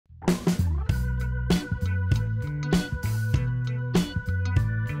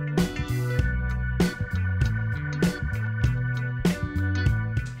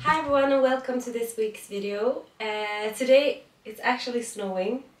everyone and welcome to this week's video. Today it's actually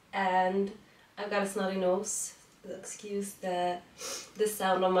snowing and I've got a snotty nose, excuse the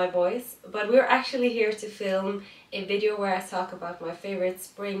sound of my voice, but we're actually here to film a video where I talk about my favorite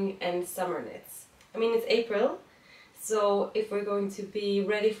spring and summer knits. I mean, it's April, so if we're going to be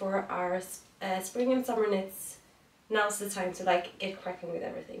ready for our spring and summer knits, now's the time to get cracking with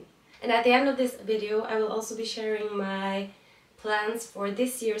everything. And at the end of this video I will also be sharing my plans for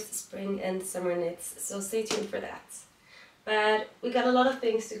this year's spring and summer knits, so stay tuned for that. But we got a lot of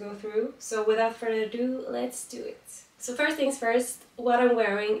things to go through, so without further ado, let's do it. So first things first, what I'm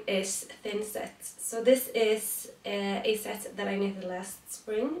wearing is thin set. So this is a set that I knitted last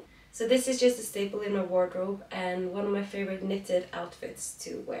spring. So this is just a staple in my wardrobe and one of my favorite knitted outfits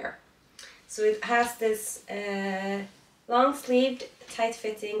to wear. So it has this long sleeved, tight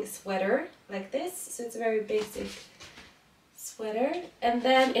fitting sweater like this, so it's a very basic sweater, and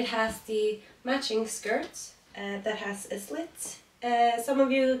then it has the matching skirt that has a slit. Some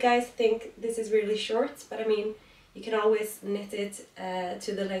of you guys think this is really short, but I mean, you can always knit it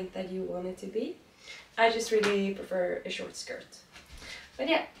to the length that you want it to be. I just really prefer a short skirt. But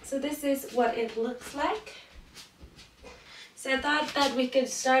yeah, so this is what it looks like. So I thought that we could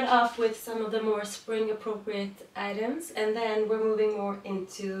start off with some of the more spring appropriate items, and then we're moving more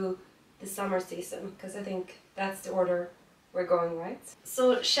into the summer season, because I think that's the order we're going, right?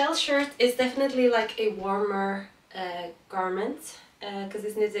 So shell shirt is definitely like a warmer garment, because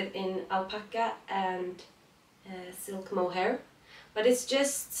it's knitted in alpaca and silk mohair, but it's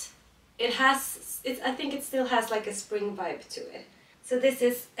just, I think it still has like a spring vibe to it. So this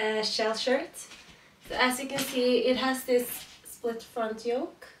is a shell shirt. So as you can see, it has this split front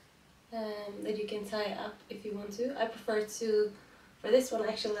yoke that you can tie up if you want to. I prefer to, for this one I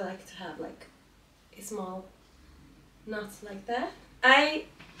actually like to have like a small knot like that. I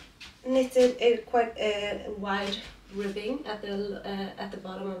knitted quite a wide ribbing at the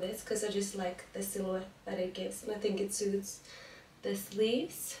bottom of this because I just like the silhouette that it gives, and I think it suits the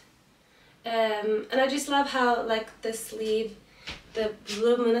sleeves. And I just love how like the sleeve, the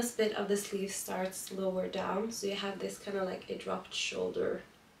voluminous bit of the sleeve starts lower down, so you have this kind of like a dropped shoulder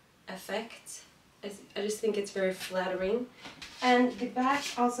effect. I just think it's very flattering. And the back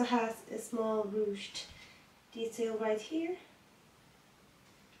also has a small ruched detail right here.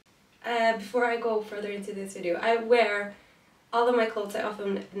 Before I go further into this video, I wear all of my clothes, I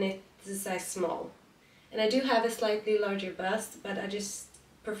often knit the size small. And I do have a slightly larger bust, but I just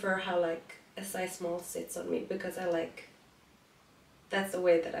prefer how like a size small sits on me, because I like, that's the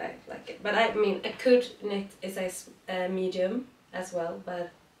way that I like it. But I mean, I could knit a size medium as well,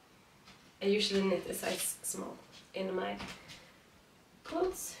 but I usually knit a size small in my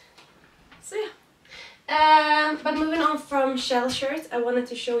clothes. So yeah. But moving on from shell shirt, I wanted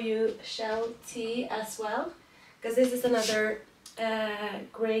to show you shell tee as well, because this is another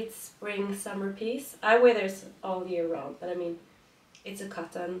great spring summer piece. I wear this all year round, but I mean, it's a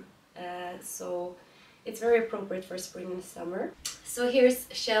cotton, so it's very appropriate for spring and summer. So here's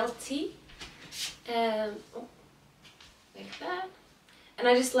shell tee, like that. And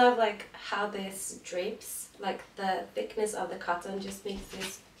I just love like how this drapes, like the thickness of the cotton just makes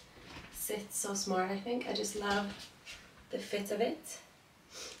this sit so smart. I think I just love the fit of it.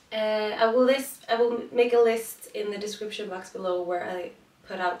 I will make a list in the description box below where I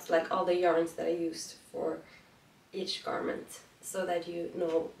put out like all the yarns that I used for each garment, so that you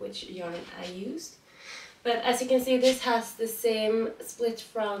know which yarn I used. But as you can see, this has the same split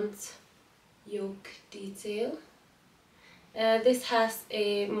front yoke detail. This has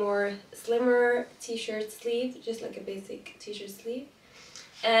a more slimmer t-shirt sleeve, just like a basic t-shirt sleeve.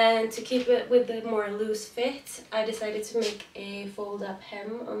 And to keep it with the more loose fit, I decided to make a fold-up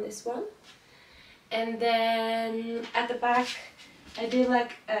hem on this one. And then at the back, I did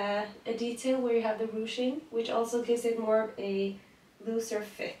like a detail where you have the ruching, which also gives it more of a looser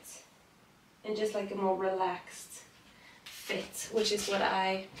fit and just like a more relaxed fit, which is what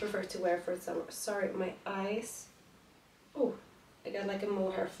I prefer to wear for summer. Sorry, my eyes. Oh, I got like a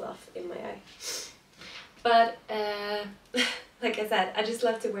mohair fluff in my eye. But like I said, I just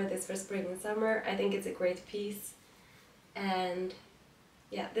love to wear this for spring and summer. I think it's a great piece, and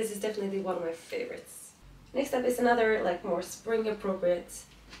yeah, this is definitely one of my favorites. Next up is another like more spring appropriate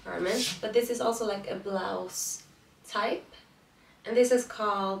garment, but this is also like a blouse type, and this is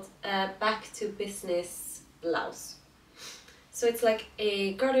called back to business blouse. So it's like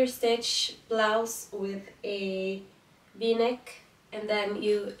a garter stitch blouse with a v-neck, and then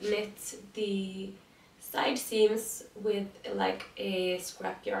you knit the side seams with like a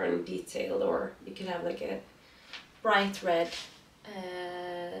scrap yarn detail, or you can have like a bright red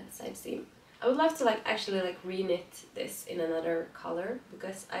side seam. I would love to like actually like re-knit this in another color,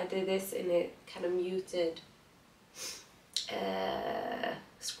 because I did this in a kind of muted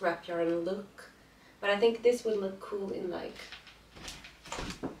scrap yarn look, but I think this would look cool in like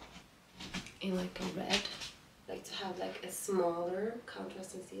a red, like to have like a smaller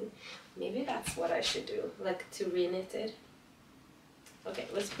contrasting seam. Maybe that's what I should do, like to re-knit it. Okay,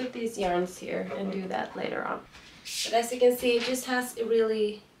 let's put these yarns here and do that later on. But as you can see, it just has a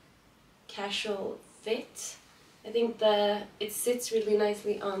really casual fit. I think it sits really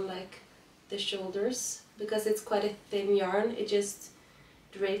nicely on like the shoulders, because it's quite a thin yarn. It just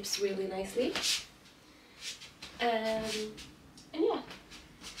drapes really nicely. And yeah.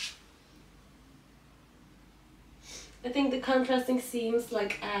 I think the contrasting seams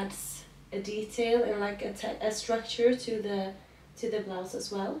like adds a detail and like a structure to the blouse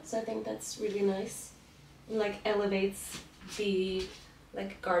as well. So I think that's really nice. And like elevates the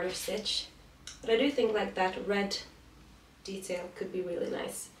like garter stitch. But I do think like that red detail could be really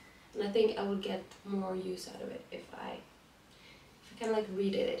nice. And I think I would get more use out of it if I can like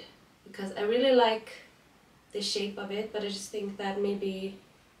redid it. Because I really like the shape of it, but I just think that maybe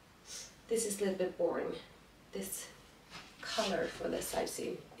this is a little bit boring. This color for the side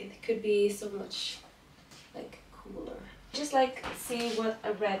seam. It could be so much like cooler. Just like see what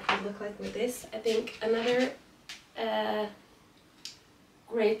a red would look like with this. I think another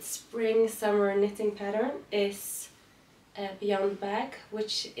great spring summer knitting pattern is Beyond Bag,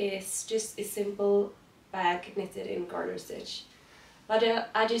 which is just a simple bag knitted in garter stitch. But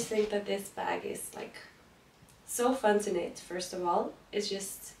I just think that this bag is like so fun to knit. First of all, it's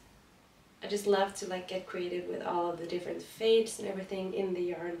just I just love to like get creative with all of the different fades and everything in the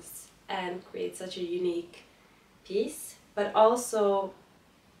yarns and create such a unique piece. But also,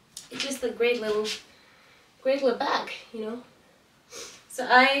 it's just a great little bag, you know. So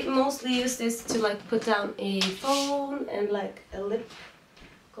I mostly use this to like put down a phone and like a lip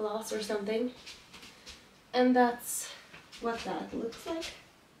gloss or something. And that's what that looks like.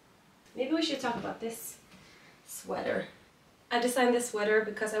 Maybe we should talk about this sweater. I designed this sweater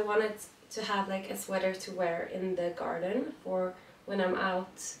because I wanted to have like a sweater to wear in the garden for when I'm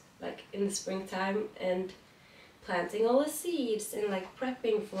out like in the springtime and planting all the seeds and like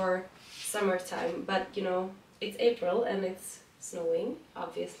prepping for summertime. But you know, it's April and it's snowing,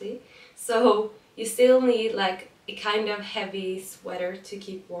 obviously, so you still need like a kind of heavy sweater to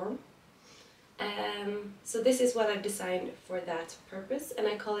keep warm. So this is what I designed for that purpose, and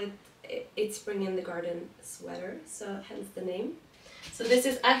I call it It's Spring in the Garden sweater, so hence the name. So this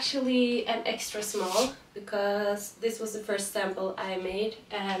is actually an extra small because this was the first sample I made,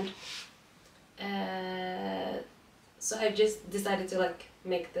 and so I just decided to like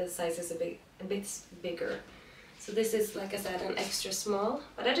make the sizes a bit bigger. So this is, like I said, an extra small,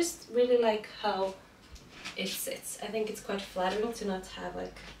 but I just really like how it sits. I think it's quite flattering to not have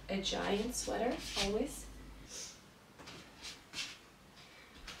like a giant sweater always.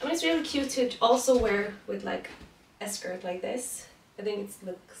 I mean, it's really cute to also wear with like a skirt like this. I think it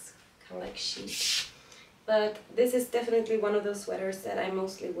looks kind of like chic. But this is definitely one of those sweaters that I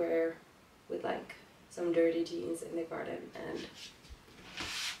mostly wear with like some dirty jeans in the garden and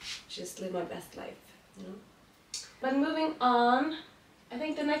just live my best life, you know. But moving on, I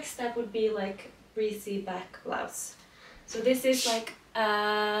think the next step would be like breezy back blouse. So this is like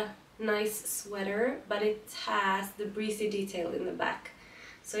a nice sweater, but it has the breezy detail in the back.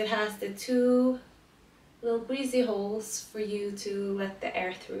 So it has the two little breezy holes for you to let the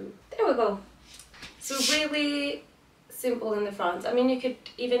air through. There we go. So really simple in the front. I mean, you could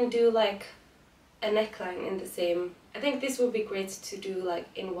even do like a neckline in the same. I think this would be great to do like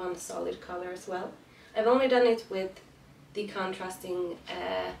in one solid color as well. I've only done it with the contrasting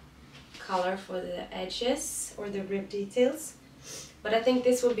color for the edges or the rib details, but I think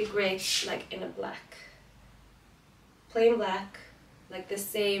this would be great like in a black, plain black, like the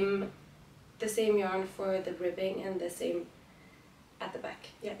same yarn for the ribbing and the same at the back.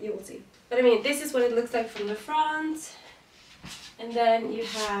 Yeah, you will see. But I mean, this is what it looks like from the front, and then you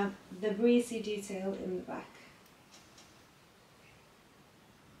have the breezy detail in the back.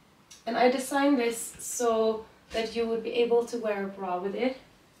 And I designed this so that you would be able to wear a bra with it,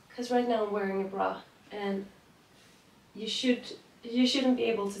 because right now I'm wearing a bra and you shouldn't be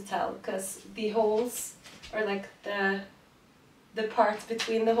able to tell, because the holes, or like the part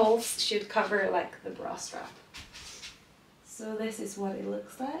between the holes, should cover like the bra strap. So this is what it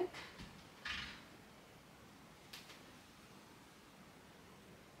looks like.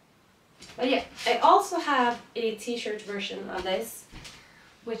 But yeah, I also have a t-shirt version of this,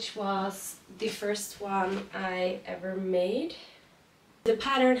 which was the first one I ever made. The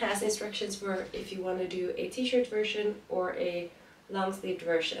pattern has instructions for if you want to do a t-shirt version or a long-sleeved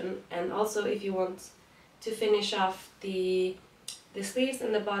version, and also if you want to finish off the sleeves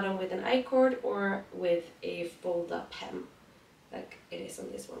and the bottom with an I-cord or with a fold-up hem, like it is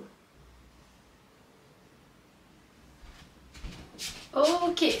on this one.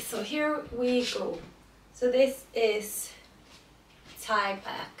 Okay, so here we go. So this is tie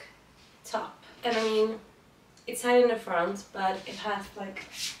back top, and I mean it's tied in the front, but it has like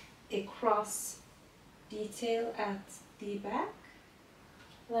a cross detail at the back,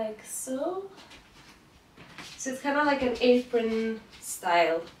 like so. So it's kind of like an apron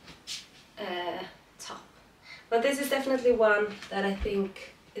style top. But this is definitely one that I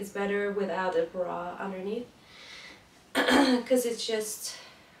think is better without a bra underneath. Because it's just,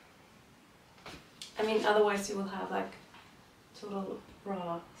 I mean, otherwise you will have like total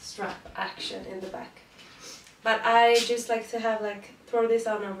bra strap action in the back. But I just like to have like, throw this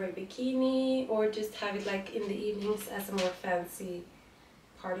on over a bikini, or just have it like in the evenings as a more fancy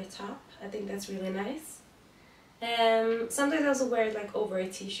party top. I think that's really nice. Sometimes I also wear it like over a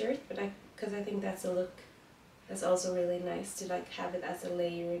t-shirt, but because I think that's a look that's also really nice to like have it as a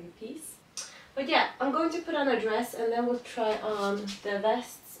layering piece. But yeah, I'm going to put on a dress and then we'll try on the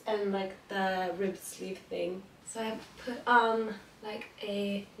vests and like the ribbed sleeve thing. So I put on like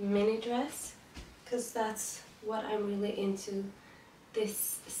a mini dress because that's what I'm really into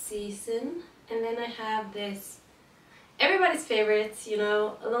this season. And then I have this, everybody's favorite, you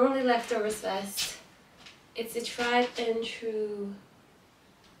know, Lonely Leftovers vest. It's a tried and true,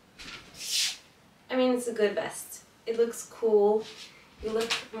 I mean, it's a good vest. It looks cool. You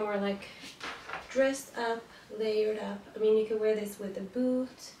look more like dressed up, layered up. I mean, you can wear this with a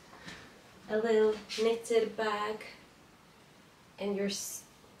boot, a little knitted bag, and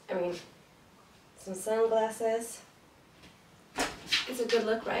I mean, some sunglasses. It's a good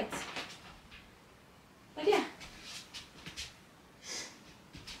look, right? But yeah.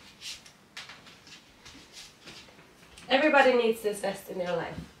 Everybody needs this vest in their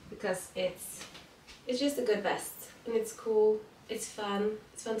life because it's just a good vest, and it's cool, it's fun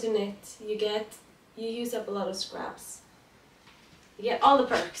to knit. You use up a lot of scraps. You get all the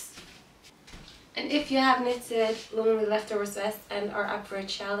perks. And if you have knitted Lonely Leftovers vest and are up for a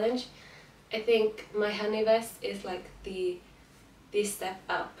challenge, I think my honey vest is like the step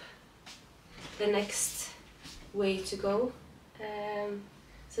up, the next way to go.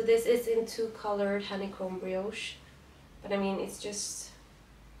 So this is in two-colored honeycomb brioche, but I mean it's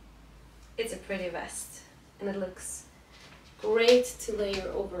a pretty vest, and it looks great to layer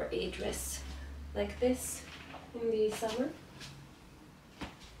over a dress like this in the summer.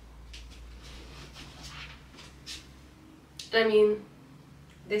 I mean,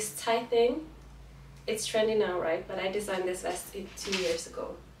 this tie thing, it's trendy now, right? But I designed this vest 2 years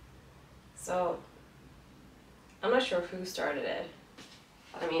ago. So I'm not sure who started it.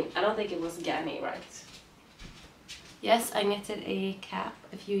 I mean, I don't think it was Ganni, right? Yes, I knitted a cap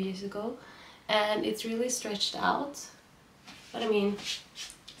a few years ago, and it's really stretched out. But I mean,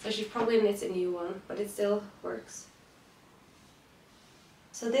 so I should probably knit a new one, but it still works.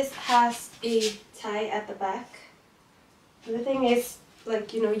 So this has a tie at the back. And the thing is,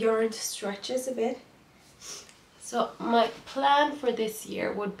 like, you know, yarn stretches a bit. So my plan for this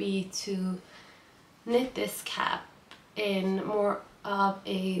year would be to knit this cap in more of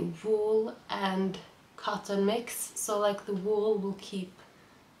a wool and cotton mix. So like the wool will keep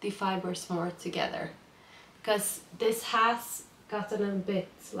the fibers more together. Because this has gotten a bit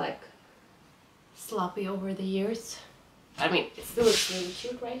like sloppy over the years. I mean, it still looks really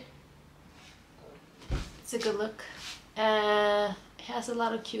cute, right? It's a good look. It has a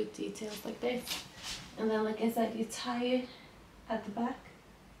lot of cute details like this, and then like I said, you tie it at the back.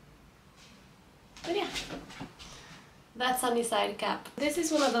 But yeah, that's sunny side cap. This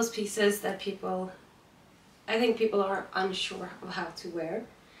is one of those pieces that I think people are unsure of how to wear.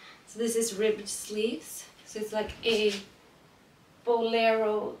 So this is ribbed sleeves, so it's like a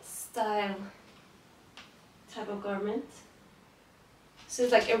bolero style type of garment. So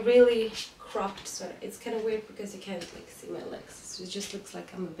it's like a really cropped sweater. It's kind of weird because you can't like see my legs, so it just looks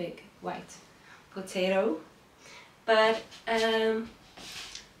like I'm a big white potato. But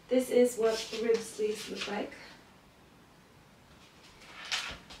this is what ribbed sleeves look like.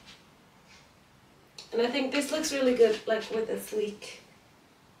 And I think this looks really good like with a slicked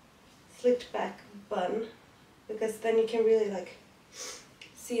back bun, because then you can really like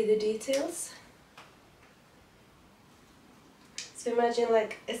see the details. So imagine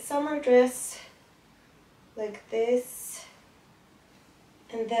like a summer dress like this,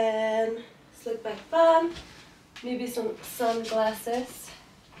 and then slick back bun, maybe some sunglasses,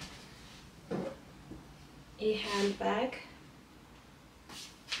 a handbag,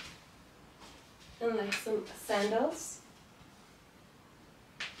 and like some sandals.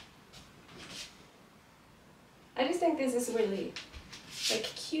 I just think this is really like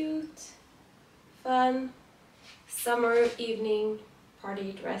cute, fun, summer evening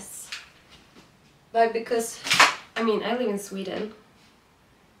party dress. But because, I mean, I live in Sweden,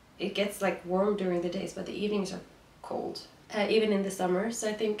 it gets like warm during the days, but the evenings are cold, even in the summer. So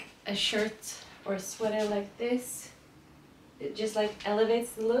I think a shirt or a sweater like this, it just like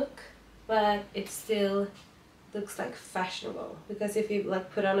elevates the look, but it still looks like fashionable. Because if you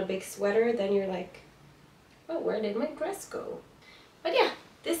like put on a big sweater, then you're like, oh, where did my dress go? But yeah,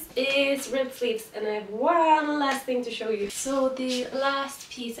 this is ribbed sleeves, and I have one last thing to show you. So the last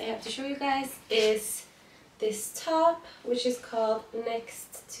piece I have to show you guys is this top, which is called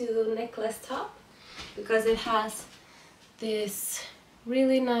Next to Necklace top, because it has this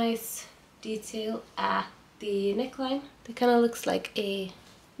really nice detail at the neckline that kind of looks like a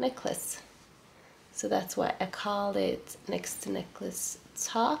necklace. So that's why I called it Next to Necklace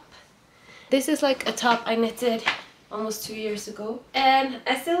top. This is like a top I knitted almost 2 years ago, and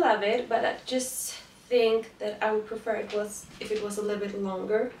I still love it, but I just think that I would prefer if it was a little bit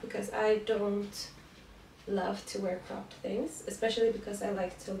longer, because I don't love to wear cropped things, especially because I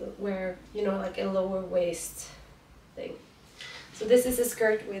like to wear, you know, like a lower waist thing. So this is a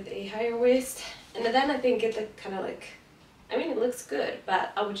skirt with a higher waist, and then I think it kind of like, I mean, it looks good,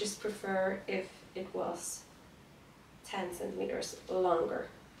 but I would just prefer if it was 10 centimeters longer.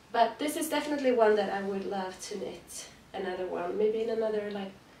 But this is definitely one that I would love to knit another one, maybe in another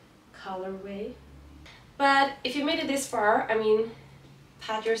like colorway. But if you made it this far, I mean,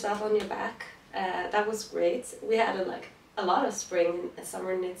 pat yourself on your back. That was great. We had a lot of spring and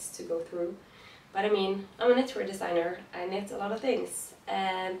summer knits to go through. But I mean, I'm a knitwear designer. I knit a lot of things,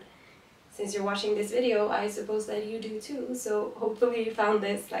 and since you're watching this video, I suppose that you do too. So hopefully you found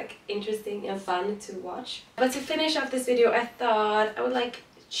this like interesting and fun to watch. But to finish off this video, I thought I would like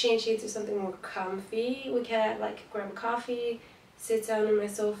change it to something more comfy. We can like grab a coffee, sit down on my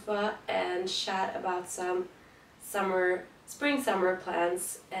sofa, and chat about some spring summer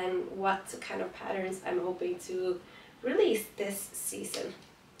plans and what kind of patterns I'm hoping to release this season.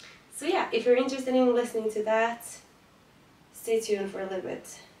 So yeah, if you're interested in listening to that, stay tuned for a little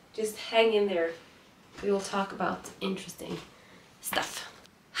bit. Just hang in there. We will talk about interesting stuff.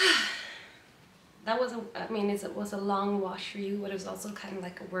 That was it was a long wash for you, but it was also kind of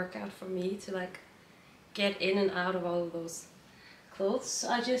like a workout for me to like get in and out of all of those clothes. So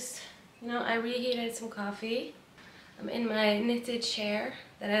I just, you know, I reheated some coffee. I'm in my knitted chair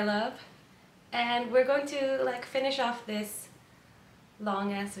that I love, and we're going to like finish off this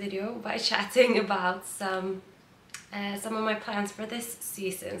long ass video by chatting about some of my plans for this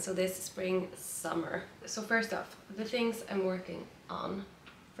season, so this spring summer. So first off, the things I'm working on.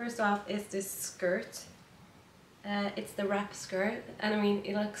 First off is this skirt. It's the wrap skirt, and I mean,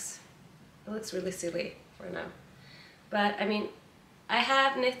 it looks really silly for now, but I mean, I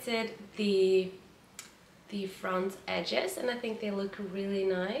have knitted the front edges, and I think they look really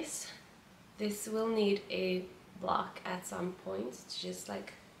nice. This will need a block at some point to just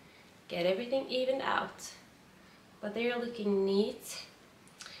like get everything evened out, but they're looking neat.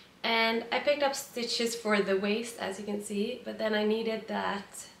 And I picked up stitches for the waist, as you can see, but then I needed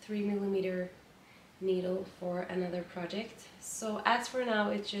that 3mm needle for another project. So as for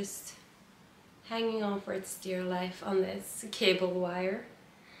now, it's just hanging on for its dear life on this cable wire.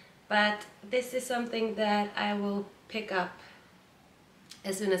 But this is something that I will pick up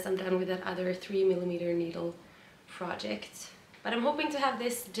as soon as I'm done with that other 3mm needle project. But I'm hoping to have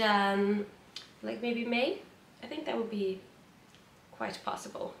this done like maybe May. I think that would be quite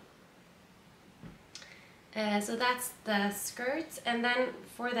possible. So that's the skirt, and then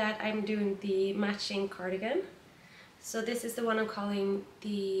for that I'm doing the matching cardigan. So this is the one I'm calling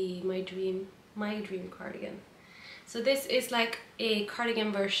my dream cardigan. So this is like a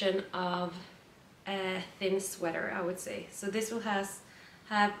cardigan version of a thin sweater, I would say. So this will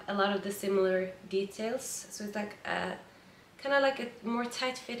have a lot of the similar details. So it's like a kind of like a more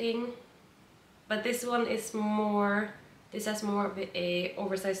tight fitting, but this one is more. This has more of a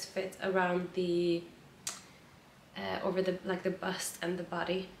oversized fit around the over the bust and the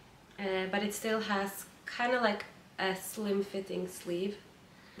body, but it still has kind of like a slim fitting sleeve.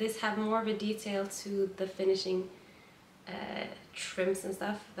 This have more of a detail to the finishing trims and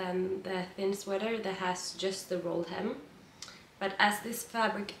stuff than the thin sweater that has just the rolled hem. But as this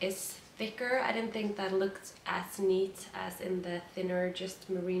fabric is thicker, I didn't think that looked as neat as in the thinner just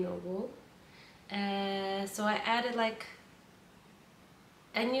merino wool. So I added like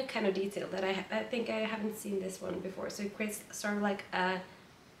a new kind of detail that I think I haven't seen this one before. So it creates sort of like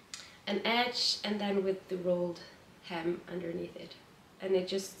an edge, and then with the rolled hem underneath it, and it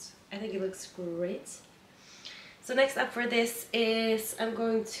just, I think it looks great. So next up for this is I'm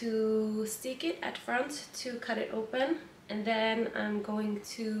going to stick it at front to cut it open, and then I'm going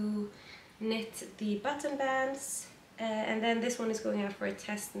to knit the button bands, and then this one is going out for a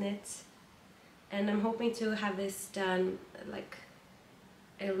test knit, and I'm hoping to have this done like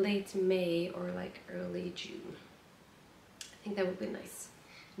a late May or like early June. I think that would be nice.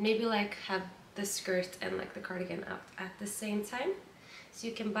 Maybe like have the skirt and like the cardigan out at the same time. So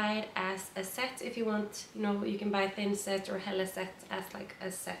you can buy it as a set if you want, you know, you can buy a thin set or hella set as like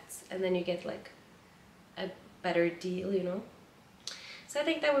a set, and then you get like a better deal, you know. So I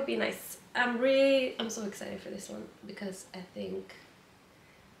think that would be nice. I'm so excited for this one because I think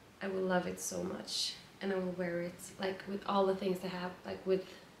I will love it so much, and I will wear it like with all the things I have, like with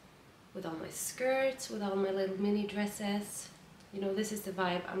all my skirts, with all my little mini dresses. You know, this is the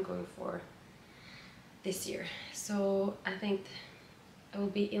vibe I'm going for this year. So I think I will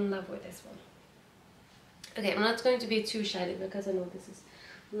be in love with this one. Okay, I'm not going to be too shiny because I know this is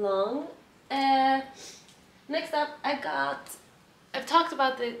long. Next up, I've talked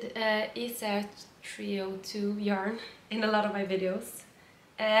about the Istex Trio 2 yarn in a lot of my videos.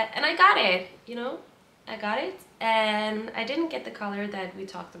 And I got it, you know, I got it. And I didn't get the color that we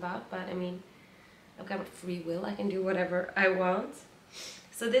talked about, but I mean, I've got free will, I can do whatever I want.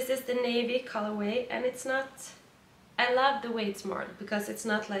 So this is the navy colorway, and it's not, I love the way it's marked because it's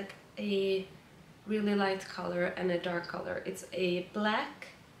not like a really light color and a dark color. It's a black,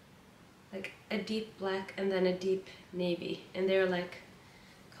 like a deep black and then a deep navy, and they're like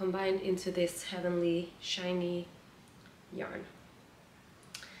combined into this heavenly shiny yarn.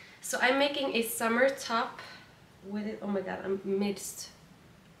 So I'm making a summer top with it. Oh my god, I'm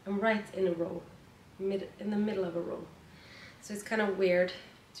right in a row, in the middle of a row. So it's kind of weird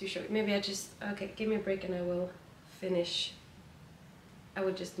to show. Maybe I just, okay, give me a break and I will finish. I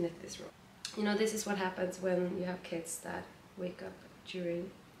will just knit this row. You know, this is what happens when you have kids that wake up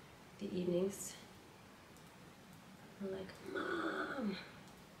during the evenings. I'm like, Mom!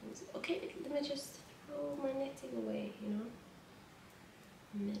 Okay, let me just throw my knitting away, you know?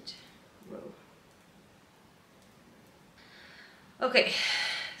 Mid-row. Okay,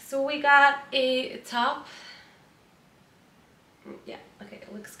 so we got a top. Yeah, okay,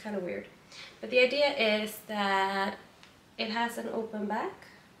 it looks kind of weird. But the idea is that it has an open back.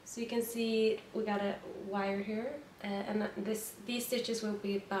 So you can see we got a wire here. And these stitches will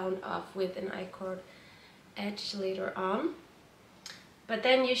be bound off with an I-cord edge later on. But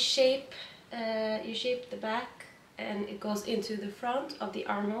then you shape the back, and it goes into the front of the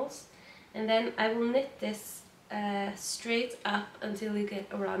armholes. And then I will knit this straight up until you get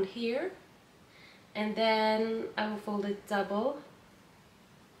around here, and then I will fold it double,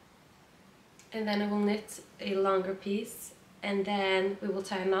 and then I will knit a longer piece, and then we will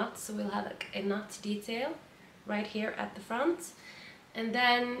tie a knot, so we'll have like a knot detail right here at the front, and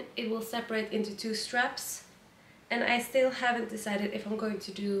then it will separate into two straps. And I still haven't decided if I'm going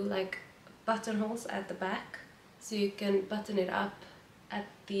to do like buttonholes at the back, so you can button it up at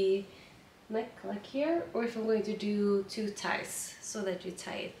the neck like here, or if I'm going to do two ties so that you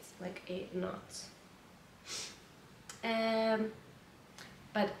tie it like a knot.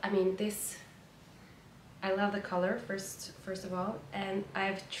 But I mean, this, I love the color first of all, and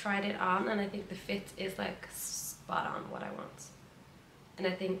I've tried it on, and I think the fit is like spot on what I want, and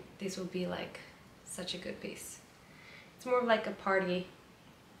I think this will be like such a good piece. It's more of like a party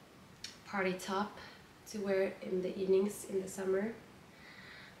top to wear in the evenings in the summer,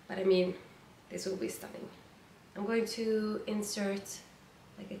 but I mean, this will be stunning. I'm going to insert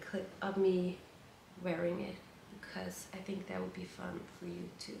like a clip of me wearing it because I think that would be fun for you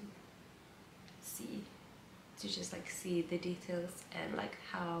to see, to just like see the details and like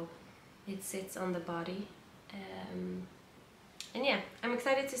how it sits on the body. And yeah, I'm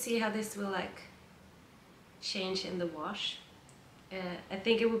excited to see how this will like change in the wash. I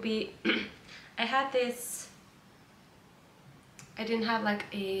think it would be I had this, I didn't have like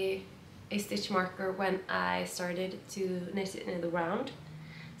a stitch marker when I started to knit it in the round,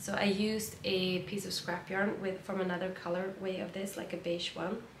 so I used a piece of scrap yarn from another colorway of this, like a beige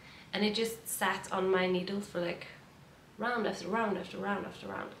one, and it just sat on my needles for like round after round after round after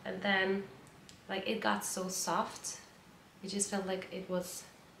round, and then like it got so soft, it just felt like it was,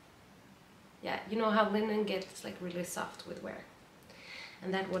 yeah, you know how linen gets like really soft with wear,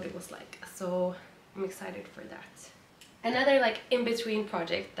 and that's what it was like. So I'm excited for that. Another like in-between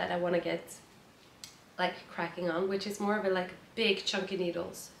project that I want to get like cracking on, which is more of a like big chunky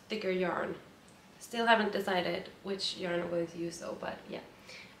needles, thicker yarn. Still haven't decided which yarn I'm going to use though, but yeah.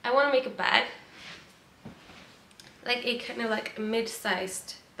 I want to make a bag, like a kind of like a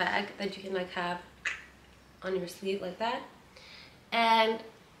mid-sized bag that you can like have on your sleeve like that. And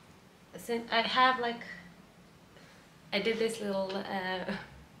since I have like, I did this little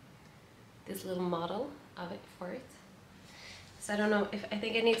model of it for it. So I don't know if, I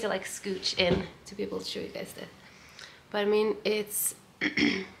think I need to like scooch in to be able to show you guys this. But I mean, it's,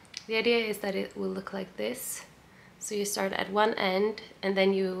 the idea is that it will look like this. So you start at one end and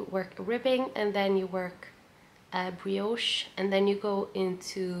then you work a ribbing and then you work a brioche and then you go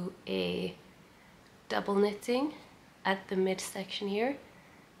into a double knitting at the midsection here.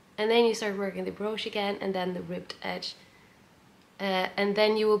 And then you start working the brooch again and then the ribbed edge. And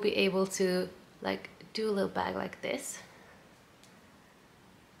then you will be able to like do a little bag like this.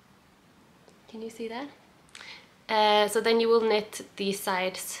 Can you see that? So then you will knit the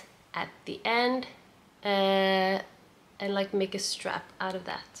sides at the end and like make a strap out of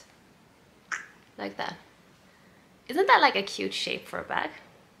that. Like that. Isn't that like a cute shape for a bag?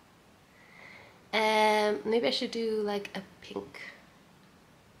 Maybe I should do like a pink.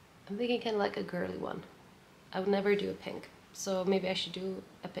 I'm thinking kind of like a girly one. I would never do a pink, so maybe I should do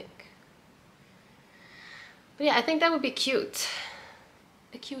a pink. But yeah, I think that would be cute.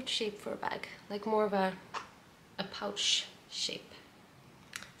 A cute shape for a bag, like more of a pouch shape.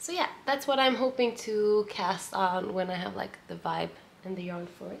 So yeah, that's what I'm hoping to cast on when I have like the vibe and the yarn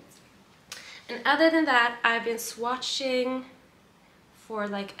for it. And other than that, I've been swatching for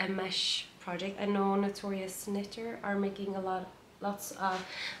like a mesh project. I know Notorious Knitter are making lots of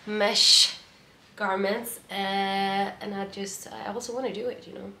mesh garments, and I also want to do it,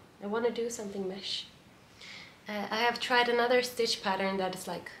 you know. I want to do something mesh. I have tried another stitch pattern that is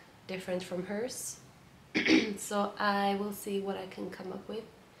like different from hers. So I will see what I can come up with.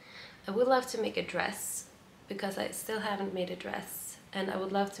 I would love to make a dress because I still haven't made a dress, and I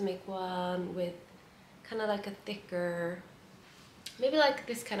would love to make one with kind of like a thicker, maybe like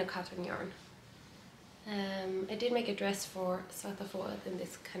this kind of cotton yarn. I did make a dress for Svartafå in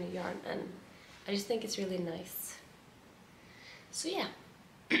this kind of yarn, and I just think it's really nice. So yeah,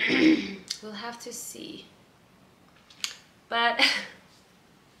 we'll have to see. But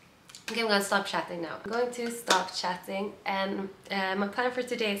okay, I'm gonna stop chatting now. I'm going to stop chatting, and my plan for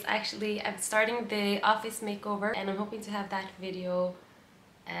today is actually I'm starting the office makeover, and I'm hoping to have that video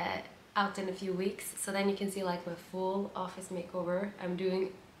out in a few weeks, so then you can see like my full office makeover. I'm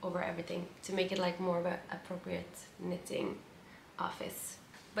doing over everything to make it like more of an appropriate knitting office.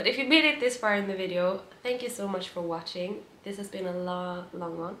 But if you made it this far in the video, thank you so much for watching. This has been a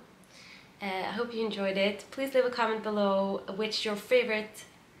long one. I hope you enjoyed it. Please leave a comment below which your favorite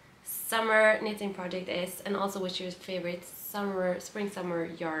summer knitting project is, and also which your favorite spring-summer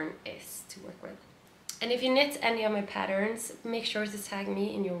yarn is to work with. And if you knit any of my patterns, make sure to tag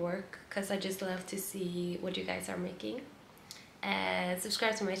me in your work, because I just love to see what you guys are making.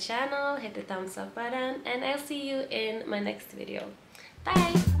 Subscribe to my channel, hit the thumbs up button, and I'll see you in my next video.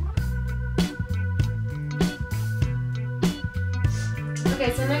 Bye!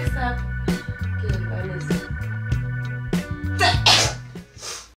 Okay, so next